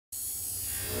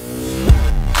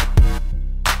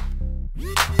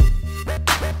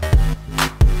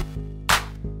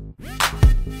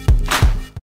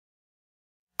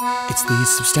It's these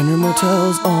substandard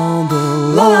motels on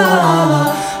the la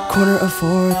corner of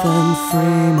 4th and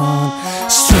Fremont.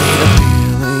 Straight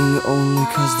appealing only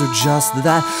cause they're just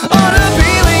that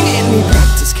unappealing. Any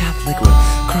practice Catholic would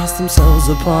cross themselves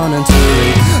upon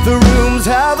entering. The rooms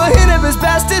have a hint of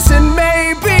asbestos and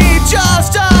maybe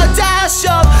just a dash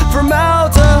of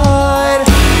formaldehyde,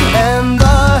 and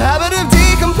the habit of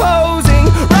decomposing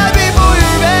right before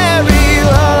your very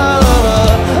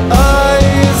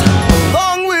eyes,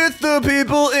 along with the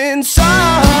people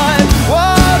inside.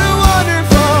 What a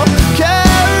wonderful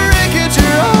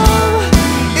caricature of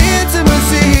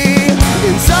intimacy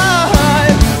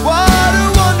inside. What a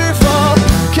wonderful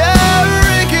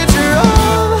caricature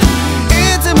of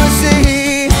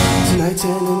intimacy. Tonight's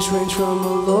an inch range from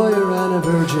a lawyer and a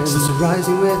virgin, sister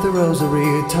rising with a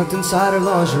rosary tucked inside her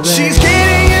lingerie. She's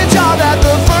getting a job at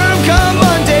the firm come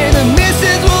Monday. The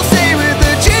missus will stay with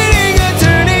the cheating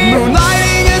attorney.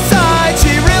 Moonlighting aside,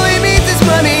 she really needs this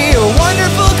money. A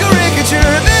wonderful caricature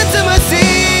of intimacy.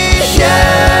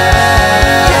 Yeah.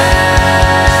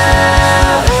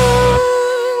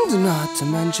 And not to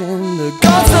mention the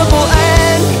constable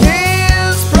and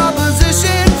his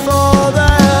proposition for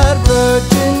that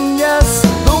virgin. Yes,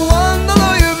 the one the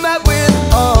lawyer met with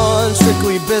on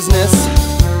Strictly Business,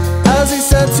 as he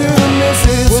said to the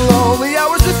missus, well, only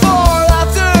hours before,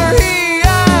 after he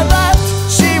had left,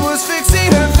 she was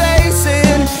fixing her face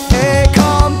in a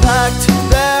compact.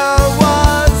 There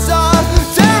was a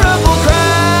terrible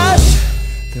crash.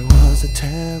 There was a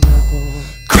terrible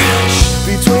crash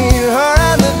between her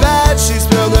and the bed. She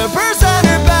spilled her purse on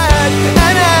her bed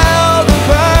and held the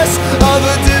purse of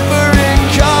a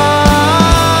different kind.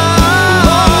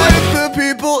 Along with the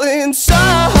people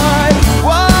inside.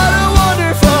 What a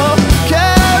wonderful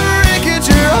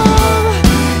caricature of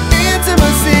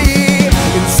intimacy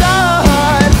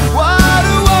inside. What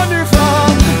a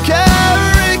wonderful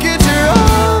caricature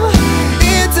of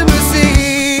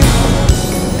intimacy.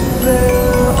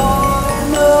 There are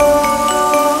no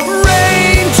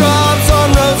raindrops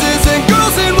on roses and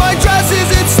girls in white dresses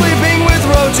and sleeping with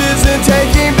roaches and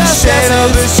taking baths of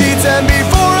the sheets, and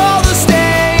before all the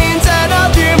stains and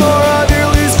a few more of your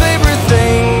least favorite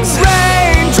things.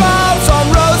 Raindrops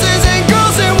on roses and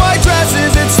girls in white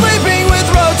dresses and sleeping with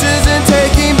roaches and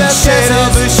taking baths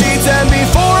of the sheets, and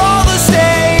before all the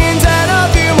stains and a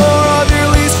few more of your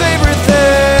least favorite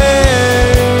things.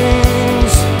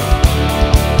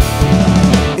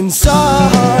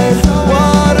 Inside,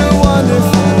 what a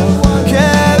wonderful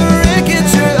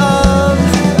caricature of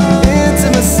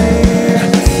intimacy.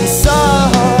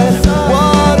 Inside,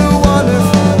 what a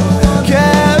wonderful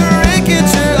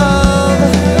caricature of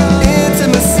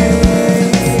intimacy.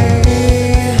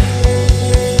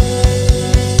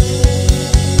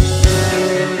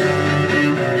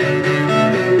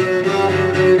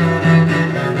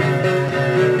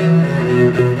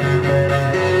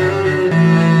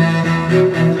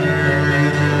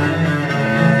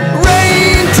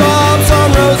 Raindrops on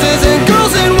roses and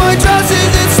girls in white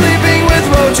dresses and sleeping with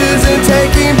roaches and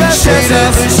taking baths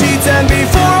of the sheets, and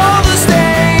before all the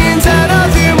stains and a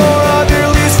few more of your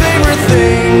least favorite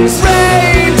things.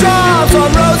 Raindrops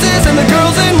on roses and the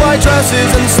girls in white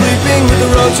dresses and sleeping with the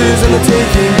roaches and the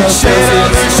taking baths